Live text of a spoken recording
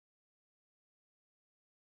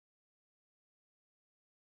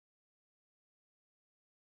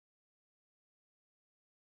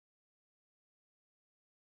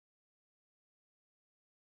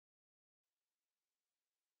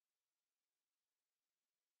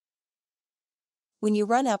When you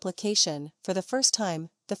run application for the first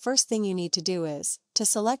time, the first thing you need to do is to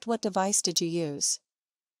select what device did you use.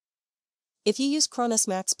 If you use Cronus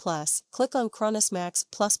MAX Plus, click on Cronus MAX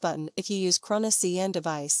Plus button. If you use Cronus ZEN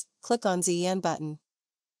device, click on ZEN button.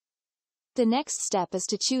 The next step is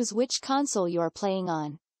to choose which console you are playing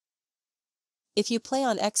on. If you play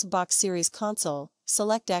on Xbox Series console,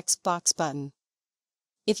 select Xbox button.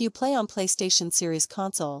 If you play on PlayStation Series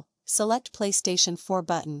console, select PlayStation 4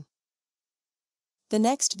 button. The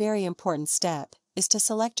next very important step is to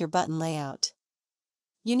select your button layout.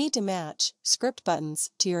 You need to match script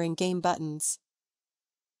buttons to your in-game buttons.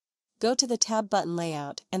 Go to the tab Button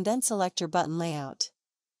Layout and then select your button layout.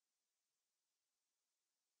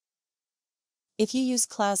 If you use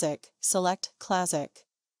CLASIC, select CLASIC.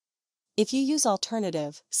 If you use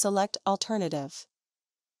Alternative, select Alternative.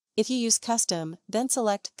 If you use Custom, then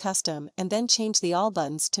select Custom and then change the All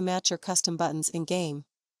buttons to match your custom buttons in-game.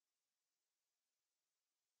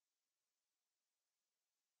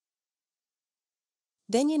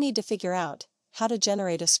 Then you need to figure out how to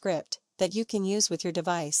generate a script that you can use with your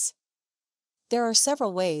device. There are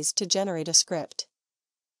several ways to generate a script.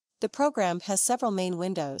 The program has several main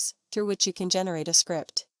windows through which you can generate a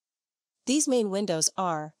script. These main windows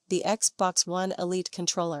are the Xbox One Elite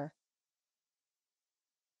controller,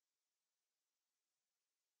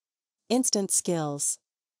 Instant Skills,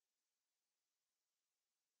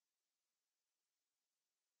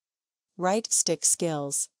 Right Stick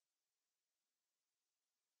Skills,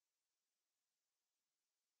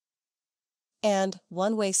 and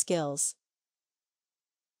One-Way Skills.